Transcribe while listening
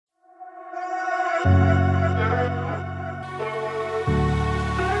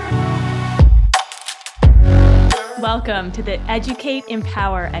Welcome to the Educate,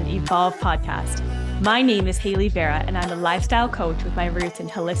 Empower, and Evolve podcast. My name is Hayley, and I'm a lifestyle coach with my roots in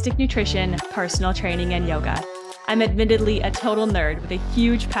holistic nutrition, personal training, and yoga. I'm admittedly a total nerd with a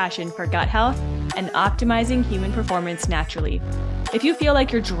huge passion for gut health and optimizing human performance naturally. If you feel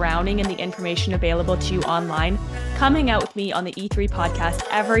like you're drowning in the information available to you online, come hang out with me on the E3 podcast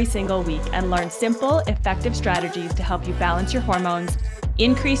every single week and learn simple, effective strategies to help you balance your hormones,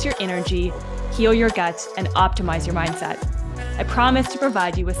 increase your energy, heal your gut, and optimize your mindset. I promise to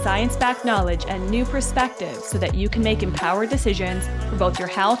provide you with science-backed knowledge and new perspectives so that you can make empowered decisions for both your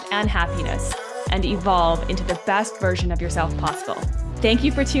health and happiness and evolve into the best version of yourself possible. Thank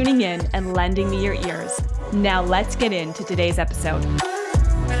you for tuning in and lending me your ears. Now let's get into today's episode.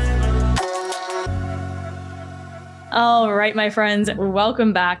 All right, my friends,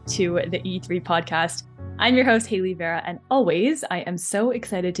 welcome back to the E3 podcast. I'm your host, Hayley, and always, I am so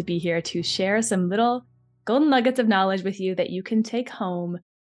excited to be here to share some little golden nuggets of knowledge with you that you can take home,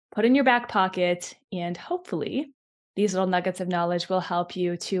 put in your back pocket, and hopefully these little nuggets of knowledge will help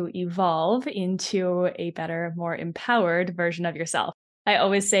you to evolve into a better, more empowered version of yourself. I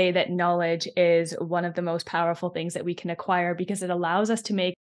always say that knowledge is one of the most powerful things that we can acquire because it allows us to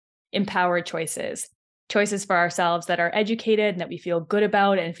make empowered choices for ourselves that are educated and that we feel good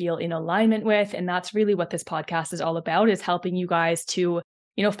about and feel in alignment with. And that's really what this podcast is all about, is helping you guys to,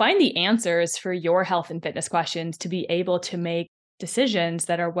 find the answers for your health and fitness questions, to be able to make decisions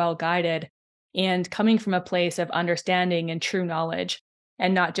that are well guided and coming from a place of understanding and true knowledge,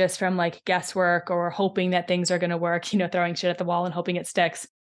 and not just from like guesswork or hoping that things are going to work, throwing shit at the wall and hoping it sticks.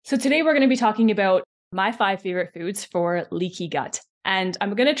 So today we're going to be talking about my 5 favorite foods for leaky gut. And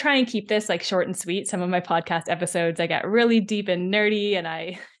I'm going to try and keep this like short and sweet. Some of my podcast episodes, I get really deep and nerdy and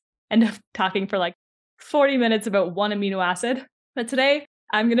I end up talking for like 40 minutes about one amino acid. But today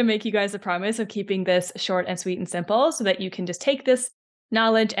I'm going to make you guys a promise of keeping this short and sweet and simple so that you can just take this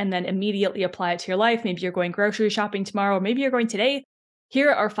knowledge and then immediately apply it to your life. Maybe you're going grocery shopping tomorrow, or maybe you're going today. Here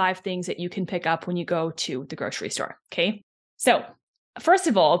are 5 things that you can pick up when you go to the grocery store. Okay. So first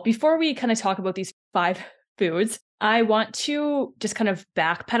of all, before we kind of talk about these 5 foods, I want to just kind of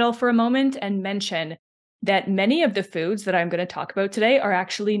backpedal for a moment and mention that many of the foods that I'm going to talk about today are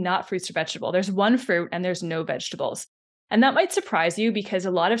actually not fruits or vegetables. There's one fruit and there's no vegetables. And that might surprise you because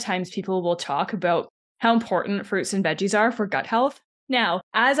a lot of times people will talk about how important fruits and veggies are for gut health. Now,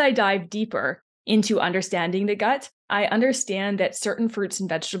 as I dive deeper into understanding the gut, I understand that certain fruits and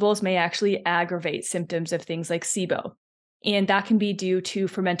vegetables may actually aggravate symptoms of things like SIBO. And that can be due to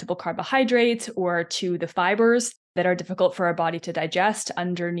fermentable carbohydrates or to the fibers that are difficult for our body to digest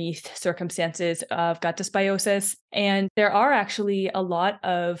underneath circumstances of gut dysbiosis. And there are actually a lot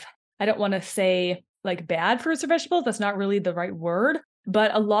of, I don't want to say like bad fruits or vegetables, that's not really the right word,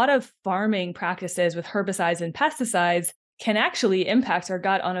 but a lot of farming practices with herbicides and pesticides can actually impact our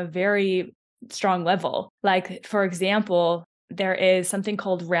gut on a very strong level. Like, for example, there is something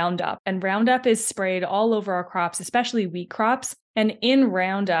called Roundup, and Roundup is sprayed all over our crops, especially wheat crops. And in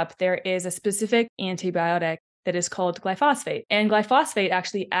Roundup, there is a specific antibiotic that is called glyphosate. And glyphosate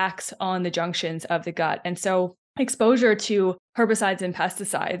actually acts on the junctions of the gut. And so exposure to herbicides and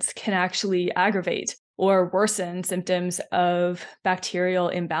pesticides can actually aggravate or worsen symptoms of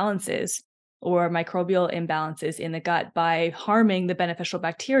bacterial imbalances or microbial imbalances in the gut by harming the beneficial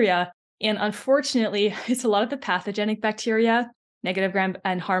bacteria. And unfortunately, it's a lot of the pathogenic bacteria, negative gram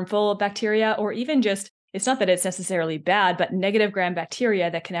and harmful bacteria, or even just, it's not that it's necessarily bad, but negative gram bacteria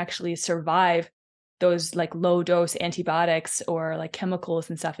that can actually survive those like low dose antibiotics or like chemicals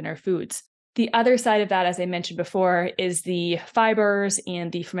and stuff in our foods. The other side of that, as I mentioned before, is the fibers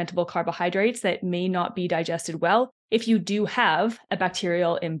and the fermentable carbohydrates that may not be digested well if you do have a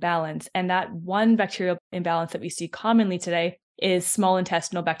bacterial imbalance. And that one bacterial imbalance that we see commonly today is small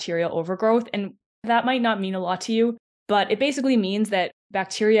intestinal bacterial overgrowth. And that might not mean a lot to you, but it basically means that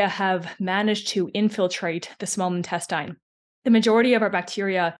bacteria have managed to infiltrate the small intestine. The majority of our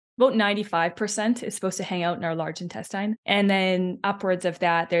bacteria, about 95%, is supposed to hang out in our large intestine. And then upwards of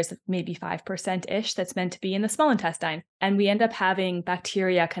that, there's maybe 5%-ish that's meant to be in the small intestine. And we end up having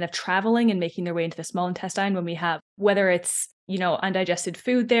bacteria kind of traveling and making their way into the small intestine when we have, whether it's, undigested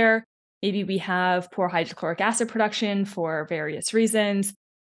food there, maybe we have poor hydrochloric acid production for various reasons.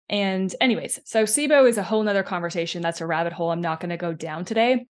 And anyways, so SIBO is a whole nother conversation. That's a rabbit hole I'm not going to go down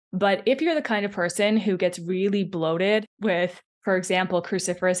today. But if you're the kind of person who gets really bloated with, for example,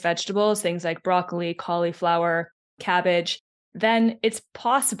 cruciferous vegetables, things like broccoli, cauliflower, cabbage, then it's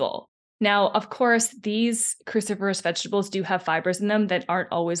possible. Now, of course, these cruciferous vegetables do have fibers in them that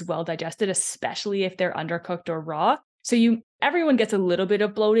aren't always well digested, especially if they're undercooked or raw. So everyone gets a little bit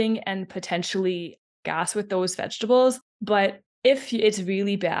of bloating and potentially gas with those vegetables. But if it's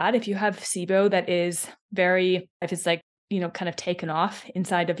really bad, if you have SIBO that is if it's like, kind of taken off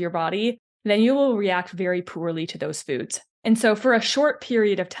inside of your body, then you will react very poorly to those foods. And so for a short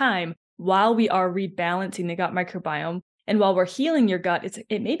period of time, while we are rebalancing the gut microbiome and while we're healing your gut,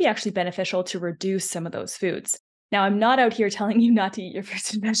 it may be actually beneficial to reduce some of those foods. Now, I'm not out here telling you not to eat your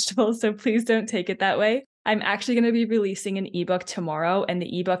fruits and vegetables, so please don't take it that way. I'm actually going to be releasing an ebook tomorrow, and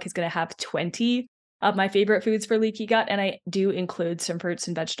the ebook is going to have 20 of my favorite foods for leaky gut, and I do include some fruits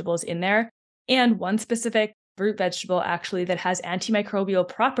and vegetables in there, and one specific root vegetable actually that has antimicrobial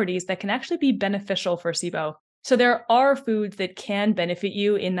properties that can actually be beneficial for SIBO. So there are foods that can benefit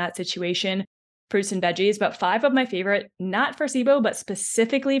you in that situation, fruits and veggies, but 5 of my favorite, not for SIBO, but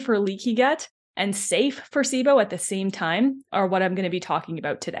specifically for leaky gut and safe for SIBO at the same time, are what I'm going to be talking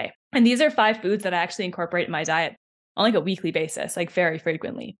about today. And these are 5 foods that I actually incorporate in my diet on like a weekly basis, like very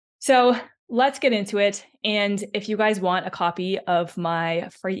frequently. So let's get into it. And if you guys want a copy of my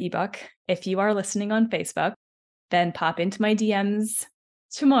free ebook, if you are listening on Facebook, then pop into my DMs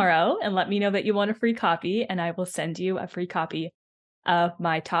tomorrow and let me know that you want a free copy, and I will send you a free copy of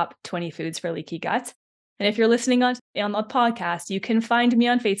my top 20 foods for leaky gut. And if you're listening on the podcast, you can find me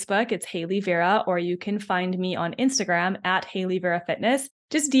on Facebook. It's Hayley Vera, or you can find me on Instagram at Hayley Vera Fitness.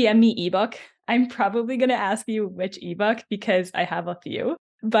 Just DM me ebook. I'm probably going to ask you which ebook because I have a few,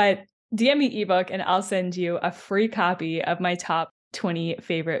 but DM me ebook and I'll send you a free copy of my top 20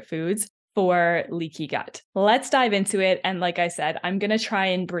 favorite foods for leaky gut. Let's dive into it. And like I said, I'm going to try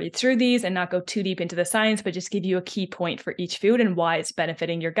and breathe through these and not go too deep into the science, but just give you a key point for each food and why it's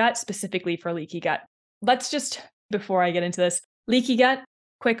benefiting your gut, specifically for leaky gut. Before I get into this, leaky gut,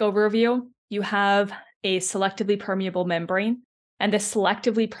 quick overview. You have a selectively permeable membrane, and the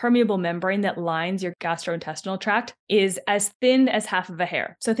selectively permeable membrane that lines your gastrointestinal tract is as thin as half of a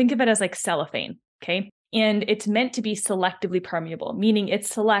hair. So think of it as like cellophane, okay? And it's meant to be selectively permeable, meaning it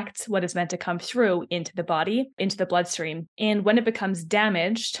selects what is meant to come through into the body, into the bloodstream. And when it becomes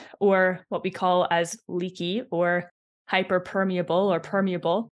damaged, or what we call as leaky or hyperpermeable or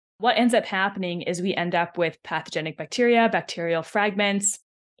permeable, what ends up happening is we end up with pathogenic bacteria, bacterial fragments,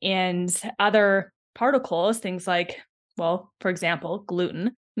 and other particles, things like, well, for example,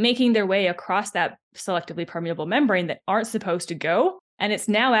 gluten, making their way across that selectively permeable membrane that aren't supposed to go. And it's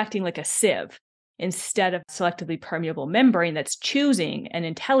now acting like a sieve instead of selectively permeable membrane that's choosing and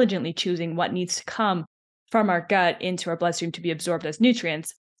intelligently choosing what needs to come from our gut into our bloodstream to be absorbed as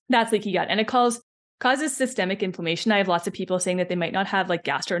nutrients. That's leaky gut. And it causes systemic inflammation. I have lots of people saying that they might not have like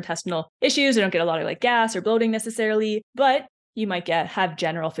gastrointestinal issues. They don't get a lot of like gas or bloating necessarily, but you might have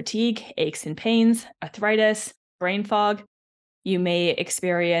general fatigue, aches and pains, arthritis, brain fog. You may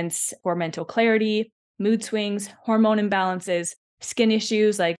experience poor mental clarity, mood swings, hormone imbalances, skin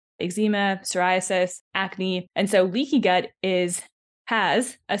issues like eczema, psoriasis, acne. And so leaky gut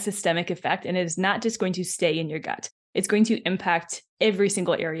has a systemic effect, and it is not just going to stay in your gut. It's going to impact every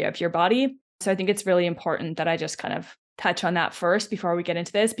single area of your body. So I think it's really important that I just kind of touch on that first before we get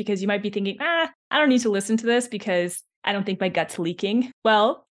into this, because you might be thinking, I don't need to listen to this because I don't think my gut's leaking.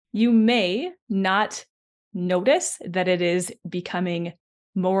 Well, you may not notice that it is becoming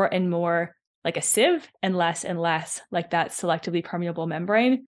more and more like a sieve and less like that selectively permeable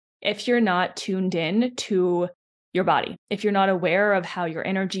membrane if you're not tuned in to your body. If you're not aware of how your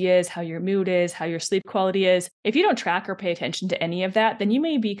energy is, how your mood is, how your sleep quality is, if you don't track or pay attention to any of that, then you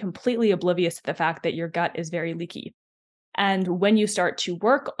may be completely oblivious to the fact that your gut is very leaky. And when you start to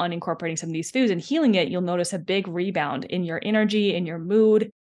work on incorporating some of these foods and healing it, you'll notice a big rebound in your energy, in your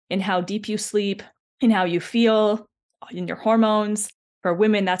mood, in how deep you sleep, in how you feel, in your hormones. For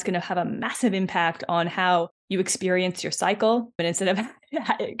women, that's going to have a massive impact on how you experience your cycle. But instead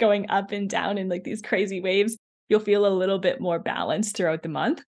of going up and down in like these crazy waves, you'll feel a little bit more balanced throughout the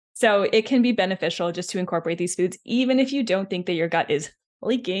month. So it can be beneficial just to incorporate these foods, even if you don't think that your gut is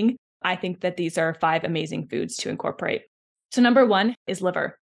leaking. I think that these are 5 amazing foods to incorporate. So number 1 is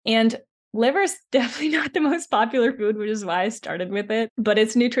liver. And liver is definitely not the most popular food, which is why I started with it, but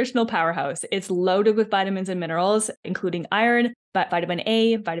it's a nutritional powerhouse. It's loaded with vitamins and minerals, including iron, but vitamin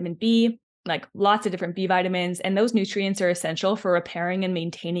A, vitamin B, like lots of different B vitamins, and those nutrients are essential for repairing and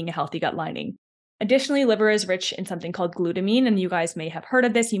maintaining a healthy gut lining. Additionally, liver is rich in something called glutamine, and you guys may have heard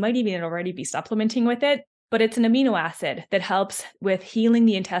of this. You might even already be supplementing with it, but it's an amino acid that helps with healing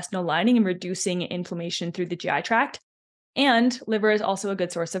the intestinal lining and reducing inflammation through the GI tract. And liver is also a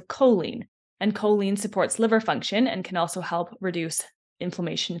good source of choline, and choline supports liver function and can also help reduce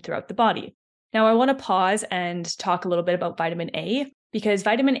inflammation throughout the body. Now, I want to pause and talk a little bit about vitamin A, because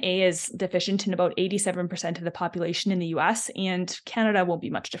vitamin A is deficient in about 87% of the population in the US, and Canada won't be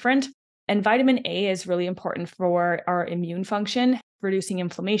much different. And vitamin A is really important for our immune function, reducing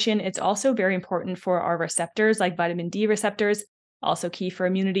inflammation. It's also very important for our receptors, like vitamin D receptors, also key for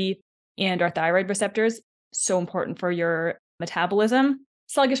immunity, and our thyroid receptors, so important for your metabolism.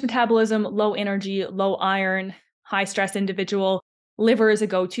 Sluggish metabolism, low energy, low iron, high stress individual. Liver is a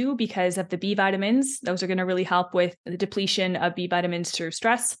go-to because of the B vitamins. Those are going to really help with the depletion of B vitamins through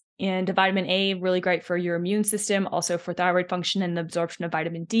stress. And vitamin A, really great for your immune system, also for thyroid function and the absorption of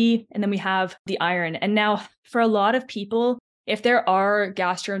vitamin D. And then we have the iron. And now for a lot of people, if there are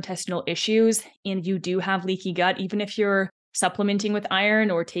gastrointestinal issues and you do have leaky gut, even if you're supplementing with iron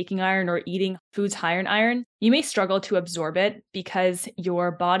or taking iron or eating foods higher in iron, you may struggle to absorb it because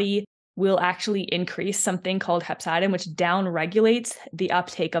your body will actually increase something called hepcidin, which downregulates the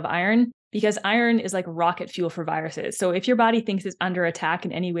uptake of iron, because iron is like rocket fuel for viruses. So if your body thinks it's under attack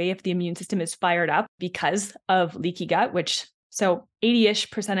in any way, if the immune system is fired up because of leaky gut, so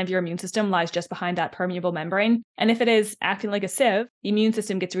 80-ish% of your immune system lies just behind that permeable membrane. And if it is acting like a sieve, the immune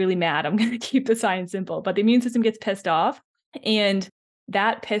system gets really mad. I'm going to keep the science simple, but the immune system gets pissed off. And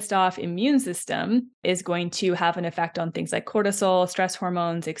that pissed off immune system is going to have an effect on things like cortisol, stress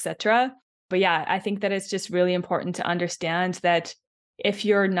hormones, etc. But yeah, I think that it's just really important to understand that if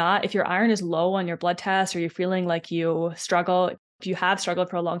your iron is low on your blood test, or you're feeling like you struggle, if you have struggled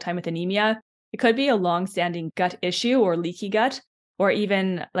for a long time with anemia, it could be a long-standing gut issue or leaky gut, or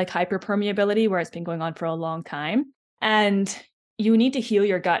even like hyperpermeability where it's been going on for a long time. And you need to heal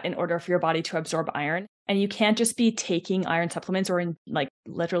your gut in order for your body to absorb iron. And you can't just be taking iron supplements or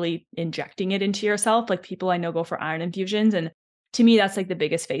literally injecting it into yourself. Like people I know go for iron infusions. And to me, that's like the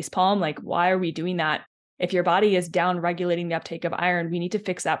biggest facepalm. Like, why are we doing that? If your body is down regulating the uptake of iron, we need to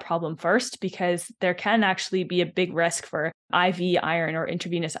fix that problem first, because there can actually be a big risk for IV iron or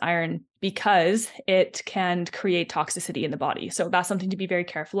intravenous iron because it can create toxicity in the body. So that's something to be very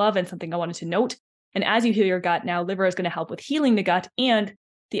careful of and something I wanted to note. And as you heal your gut, now liver is going to help with healing the gut, and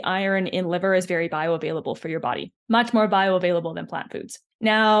the iron in liver is very bioavailable for your body, much more bioavailable than plant foods.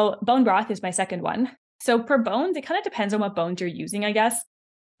 Now, bone broth is my second one. So for bones, it kind of depends on what bones you're using, I guess.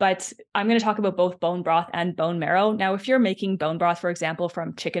 But I'm going to talk about both bone broth and bone marrow. Now, if you're making bone broth, for example,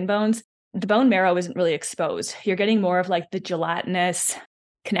 from chicken bones, the bone marrow isn't really exposed. You're getting more of like the gelatinous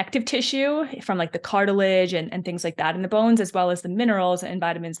connective tissue from like the cartilage and things like that in the bones, as well as the minerals and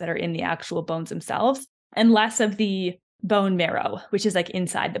vitamins that are in the actual bones themselves, and less of the bone marrow, which is like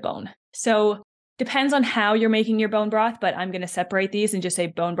inside the bone. So depends on how you're making your bone broth, but I'm going to separate these and just say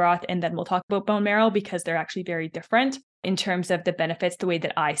bone broth, and then we'll talk about bone marrow because they're actually very different in terms of the benefits, the way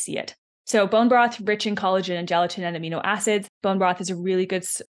that I see it. So bone broth, rich in collagen and gelatin and amino acids. Bone broth is a really good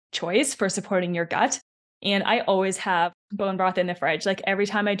choice for supporting your gut. And I always have bone broth in the fridge. Like every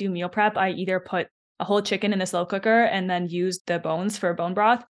time I do meal prep, I either put a whole chicken in the slow cooker and then use the bones for bone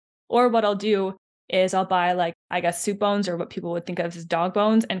broth. Or what I'll do is I'll buy soup bones, or what people would think of as dog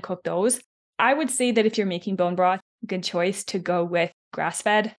bones, and cook those. I would say that if you're making bone broth, good choice to go with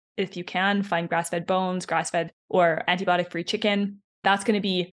grass-fed. If you can, find grass-fed bones, grass-fed or antibiotic-free chicken. That's going to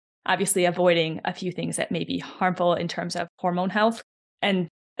be obviously avoiding a few things that may be harmful in terms of hormone health. And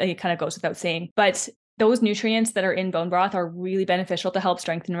it kind of goes without saying. But those nutrients that are in bone broth are really beneficial to help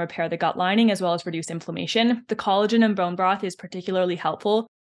strengthen and repair the gut lining, as well as reduce inflammation. The collagen in bone broth is particularly helpful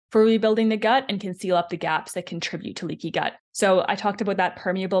for rebuilding the gut and can seal up the gaps that contribute to leaky gut. So I talked about that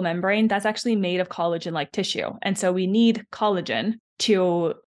permeable membrane. That's actually made of collagen-like tissue. And so we need collagen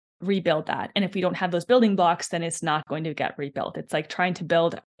to rebuild that. And if we don't have those building blocks, then it's not going to get rebuilt. It's like trying to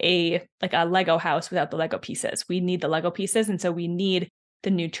build a Lego house without the Lego pieces. We need the Lego pieces. And so we need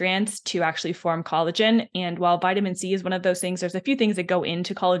the nutrients to actually form collagen. And while vitamin C is one of those things, there's a few things that go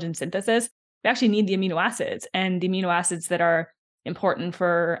into collagen synthesis. We actually need the amino acids, and the amino acids that are important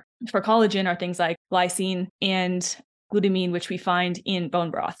for collagen are things like glycine and glutamine, which we find in bone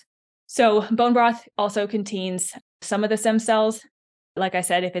broth. So bone broth also contains some of the stem cells. Like I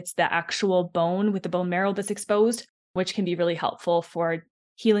said, if it's the actual bone with the bone marrow that's exposed, which can be really helpful for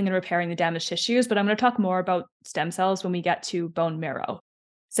healing and repairing the damaged tissues. But I'm going to talk more about stem cells when we get to bone marrow.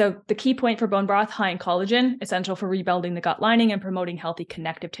 So the key point for bone broth, high in collagen, essential for rebuilding the gut lining and promoting healthy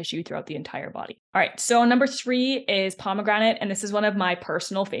connective tissue throughout the entire body. All right, so number 3 is pomegranate, and this is one of my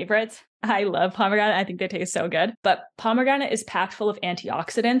personal favorites. I love pomegranate. I think they taste so good. But pomegranate is packed full of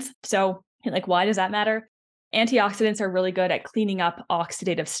antioxidants. So why does that matter? Antioxidants are really good at cleaning up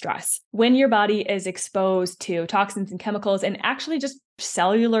oxidative stress. When your body is exposed to toxins and chemicals, and actually just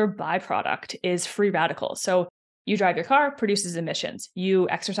cellular byproduct is free radicals. So You drive your car, produces emissions. You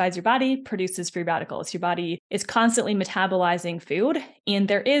exercise your body, produces free radicals. Your body is constantly metabolizing food, and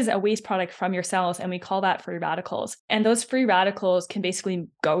there is a waste product from your cells, and we call that free radicals. And those free radicals can basically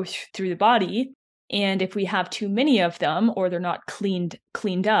go through the body. And if we have too many of them, or they're not cleaned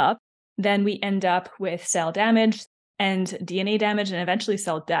up, then we end up with cell damage and DNA damage and eventually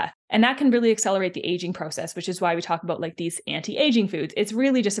cell death. And that can really accelerate the aging process, which is why we talk about like these anti-aging foods. It's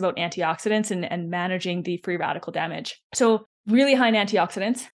really just about antioxidants and managing the free radical damage. So really high in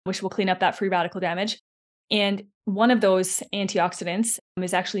antioxidants, which will clean up that free radical damage. And one of those antioxidants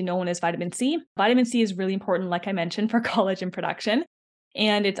is actually known as vitamin C. Vitamin C is really important, like I mentioned, for collagen production.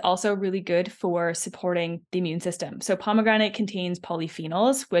 And it's also really good for supporting the immune system. So pomegranate contains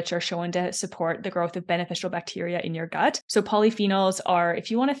polyphenols, which are shown to support the growth of beneficial bacteria in your gut. So polyphenols are, if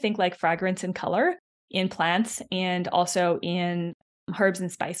you want to think like fragrance and color in plants and also in herbs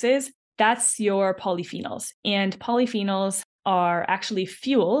and spices, that's your polyphenols. And polyphenols are actually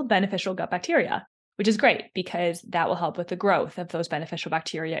fuel beneficial gut bacteria, which is great because that will help with the growth of those beneficial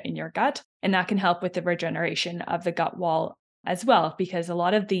bacteria in your gut. And that can help with the regeneration of the gut wall as well, because a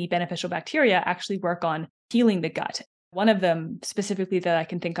lot of the beneficial bacteria actually work on healing the gut. One of them specifically that I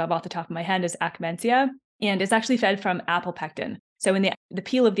can think of off the top of my head is Akmensia, and it's actually fed from apple pectin. So in the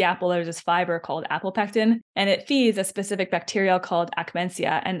peel of the apple, there's this fiber called apple pectin, and it feeds a specific bacteria called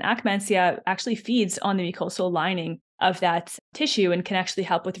Akmensia. And Akmensia actually feeds on the mucosal lining of that tissue and can actually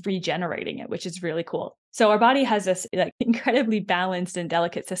help with regenerating it, which is really cool. So our body has this like incredibly balanced and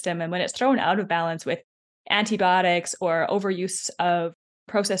delicate system. And when it's thrown out of balance with antibiotics or overuse of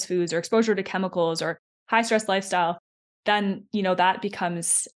processed foods or exposure to chemicals or high stress lifestyle, then,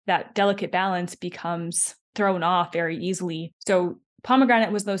 that delicate balance becomes thrown off very easily. So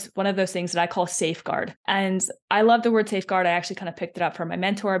pomegranate was one of those things that I call safeguard. And I love the word safeguard. I actually kind of picked it up from my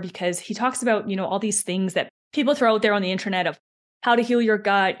mentor because he talks about, all these things that people throw out there on the internet of how to heal your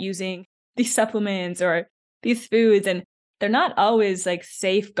gut using these supplements or these foods. And they're not always like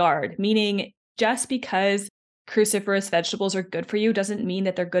safeguard, meaning just because cruciferous vegetables are good for you doesn't mean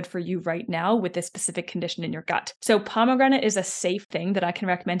that they're good for you right now with this specific condition in your gut. So pomegranate is a safe thing that I can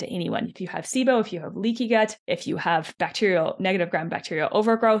recommend to anyone. If you have SIBO, if you have leaky gut, if you have negative gram-bacterial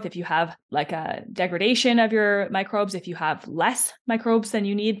overgrowth, if you have like a degradation of your microbes, if you have less microbes than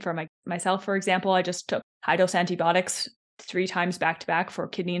you need. For myself, for example, I just took high-dose antibiotics 3 times back to back for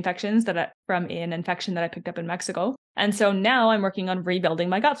kidney infections from an infection that I picked up in Mexico. And so now I'm working on rebuilding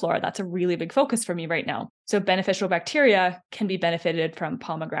my gut flora. That's a really big focus for me right now. So beneficial bacteria can be benefited from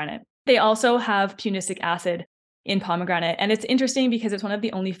pomegranate. They also have punicic acid in pomegranate. And it's interesting because it's one of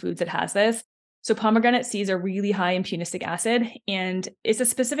the only foods that has this. So pomegranate seeds are really high in punicic acid, and it's a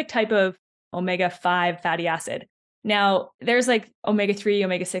specific type of omega-5 fatty acid. Now, there's like omega-3,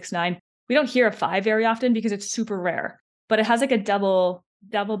 omega-6, 9. We don't hear of 5 very often because it's super rare. But it has like a double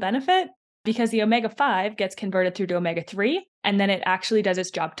benefit because the omega-5 gets converted through to omega-3, and then it actually does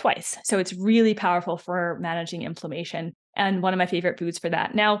its job twice. So it's really powerful for managing inflammation and one of my favorite foods for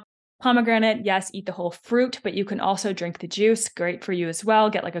that. Now, pomegranate, yes, eat the whole fruit, but you can also drink the juice. Great for you as well.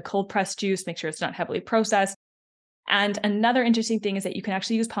 Get like a cold pressed juice, make sure it's not heavily processed. And another interesting thing is that you can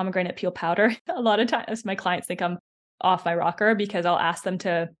actually use pomegranate peel powder. A lot of times my clients think I'm off my rocker because I'll ask them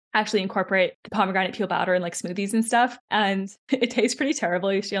to actually incorporate the pomegranate peel powder in like smoothies and stuff. And it tastes pretty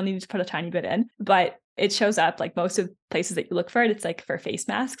terrible. You still need to put a tiny bit in, but it shows up like most of the places that you look for it. It's like for face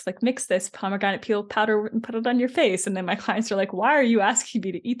masks, like mix this pomegranate peel powder and put it on your face. And then my clients are like, why are you asking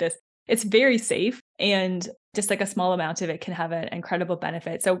me to eat this? It's very safe. And just like a small amount of it can have an incredible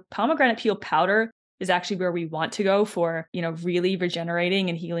benefit. So pomegranate peel powder is actually where we want to go for, really regenerating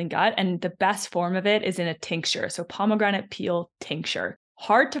and healing gut. And the best form of it is in a tincture. So pomegranate peel tincture.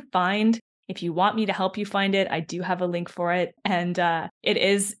 Hard to find. If you want me to help you find it, I do have a link for it. And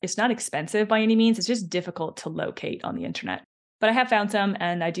it's not expensive by any means. It's just difficult to locate on the internet. But I have found some,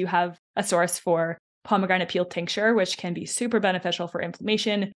 and I do have a source for pomegranate peel tincture, which can be super beneficial for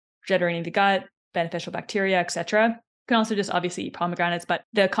inflammation, regenerating the gut, beneficial bacteria, etc. You can also just obviously eat pomegranates, but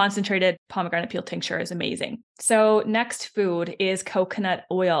the concentrated pomegranate peel tincture is amazing. So next food is coconut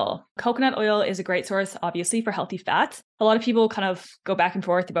oil. Coconut oil is a great source, obviously, for healthy fats. A lot of people kind of go back and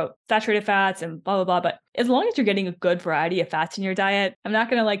forth about saturated fats and blah, blah, blah. But as long as you're getting a good variety of fats in your diet, I'm not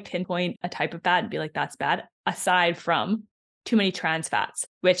going to pinpoint a type of fat and be like, that's bad, aside from too many trans fats,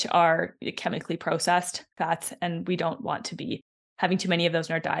 which are chemically processed fats. And we don't want to be having too many of those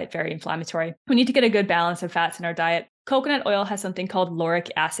in our diet, very inflammatory. We need to get a good balance of fats in our diet. Coconut oil has something called lauric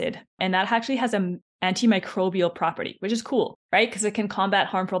acid, and that actually has an antimicrobial property, which is cool, right? Because it can combat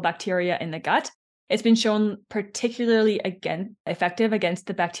harmful bacteria in the gut. It's been shown particularly effective against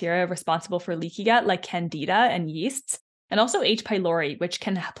the bacteria responsible for leaky gut, like Candida and yeasts, and also H. pylori, which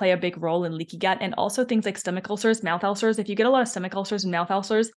can play a big role in leaky gut, and also things like stomach ulcers, mouth ulcers. If you get a lot of stomach ulcers and mouth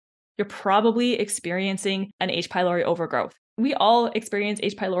ulcers, you're probably experiencing an H. pylori overgrowth. We all experience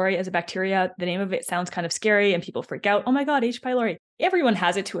H. pylori as a bacteria. The name of it sounds kind of scary and people freak out. Oh my God, H. pylori. Everyone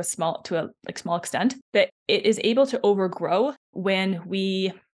has it to a small extent, but it is able to overgrow when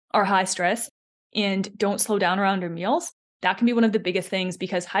we are high stress and don't slow down around our meals. That can be one of the biggest things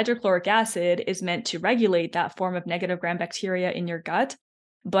because hydrochloric acid is meant to regulate that form of negative gram bacteria in your gut.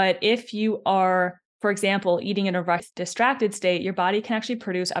 But if you are, for example, eating in a rushed, distracted state, your body can actually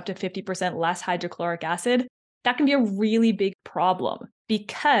produce up to 50% less hydrochloric acid. That can be a really big problem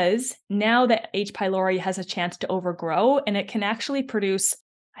because now that H. pylori has a chance to overgrow and it can actually produce,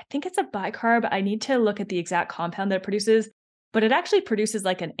 I think it's a bicarb. I need to look at the exact compound that it produces, but it actually produces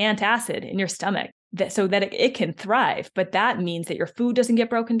like an antacid in your stomach so that it can thrive. But that means that your food doesn't get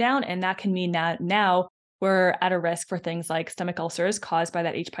broken down. And that can mean that now we're at a risk for things like stomach ulcers caused by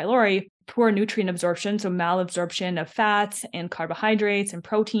that H. pylori, poor nutrient absorption, so malabsorption of fats and carbohydrates and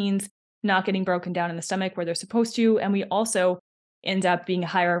proteins, not getting broken down in the stomach where they're supposed to. And we also end up being a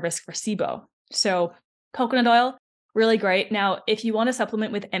higher risk for SIBO. So coconut oil, really great. Now, if you want to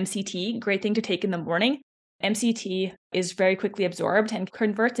supplement with MCT, great thing to take in the morning. MCT is very quickly absorbed and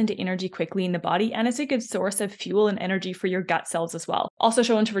converts into energy quickly in the body, and it's a good source of fuel and energy for your gut cells as well. Also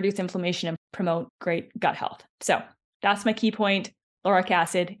shown to reduce inflammation and promote great gut health. So that's my key point. Lauric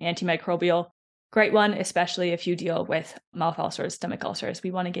acid, antimicrobial, great one, especially if you deal with mouth ulcers, stomach ulcers.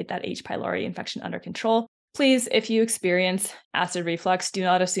 We want to get that H. pylori infection under control. Please, if you experience acid reflux, do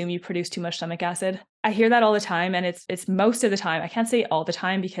not assume you produce too much stomach acid. I hear that all the time, and it's most of the time. I can't say all the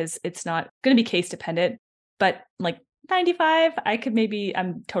time because it's not going to be case dependent, but like 95,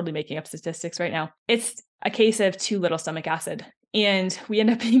 I'm totally making up statistics right now. It's a case of too little stomach acid. And we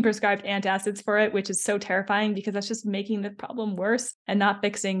end up being prescribed antacids for it, which is so terrifying because that's just making the problem worse and not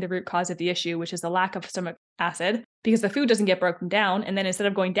fixing the root cause of the issue, which is the lack of stomach acid, because the food doesn't get broken down. And then instead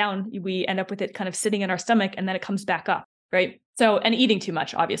of going down, we end up with it kind of sitting in our stomach and then it comes back up, right? So, and eating too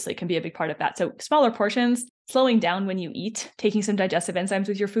much obviously can be a big part of that. So smaller portions, slowing down when you eat, taking some digestive enzymes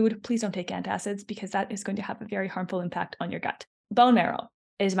with your food. Please don't take antacids because that is going to have a very harmful impact on your gut. Bone marrow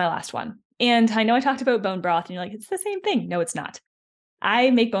is my last one. And I know I talked about bone broth and you're like, it's the same thing. No, it's not.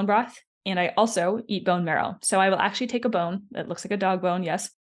 I make bone broth and I also eat bone marrow. So I will actually take a bone that looks like a dog bone, yes,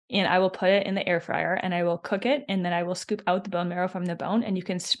 and I will put it in the air fryer and I will cook it, and then I will scoop out the bone marrow from the bone, and you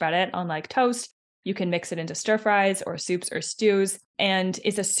can spread it on like toast. You can mix it into stir fries or soups or stews, and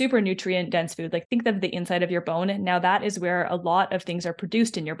it's a super nutrient dense food. Like think of the inside of your bone. Now that is where a lot of things are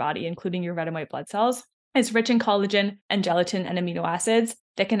produced in your body, including your red and white blood cells. It's rich in collagen and gelatin and amino acids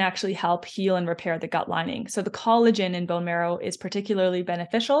that can actually help heal and repair the gut lining. So the collagen in bone marrow is particularly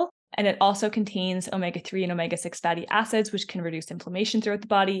beneficial, and it also contains omega-3 and omega-6 fatty acids, which can reduce inflammation throughout the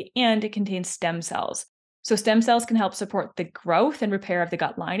body, and it contains stem cells. So stem cells can help support the growth and repair of the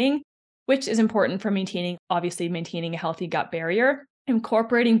gut lining, which is important for maintaining a healthy gut barrier.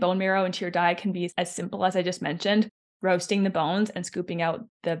 Incorporating bone marrow into your diet can be as simple as I just mentioned, roasting the bones and scooping out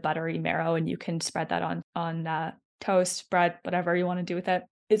the buttery marrow, and you can spread that on toast, bread, whatever you want to do with it.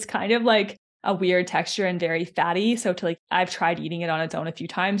 It's kind of like a weird texture and very fatty. So I've tried eating it on its own a few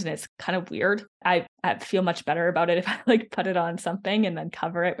times and it's kind of weird. I feel much better about it if I like put it on something and then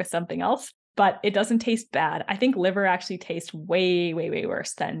cover it with something else, but it doesn't taste bad. I think liver actually tastes way, way, way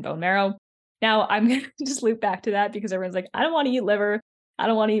worse than bone marrow. Now I'm going to just loop back to that because everyone's like, I don't want to eat liver. I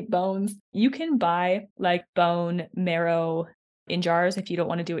don't want to eat bones. You can buy like bone marrow in jars if you don't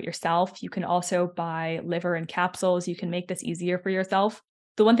want to do it yourself. You can also buy liver in capsules. You can make this easier for yourself.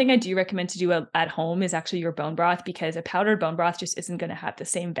 The one thing I do recommend to do at home is actually your bone broth, because a powdered bone broth just isn't going to have the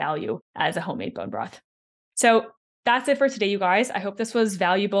same value as a homemade bone broth. So that's it for today, you guys. I hope this was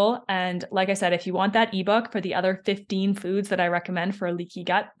valuable. And like I said, if you want that ebook for the other 15 foods that I recommend for a leaky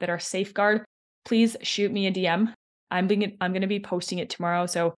gut that are safeguard, please shoot me a DM. I'm going to be posting it tomorrow.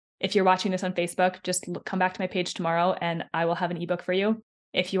 So if you're watching this on Facebook, just come back to my page tomorrow and I will have an ebook for you.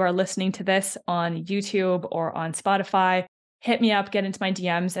 If you are listening to this on YouTube or on Spotify, hit me up, get into my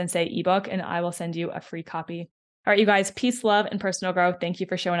DMs and say ebook, and I will send you a free copy. All right, you guys, peace, love, and personal growth. Thank you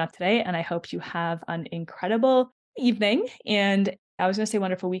for showing up today. And I hope you have an incredible evening. And I was going to say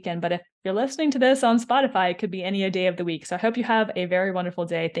wonderful weekend, but if you're listening to this on Spotify, it could be any day of the week. So I hope you have a very wonderful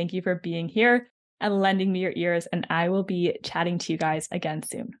day. Thank you for being here and lending me your ears. And I will be chatting to you guys again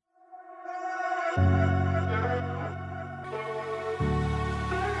soon.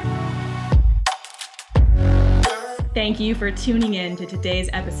 Thank you for tuning in to today's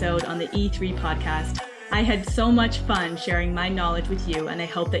episode on the E3 podcast. I had so much fun sharing my knowledge with you, and I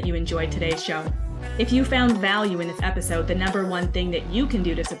hope that you enjoyed today's show. If you found value in this episode, the number one thing that you can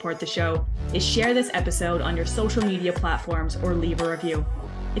do to support the show is share this episode on your social media platforms or leave a review.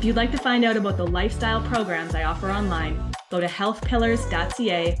 If you'd like to find out about the lifestyle programs I offer online, go to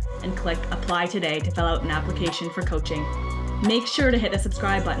healthpillars.ca and click Apply Today to fill out an application for coaching. Make sure to hit the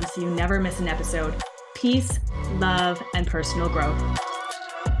subscribe button so you never miss an episode. Peace, love, and personal growth.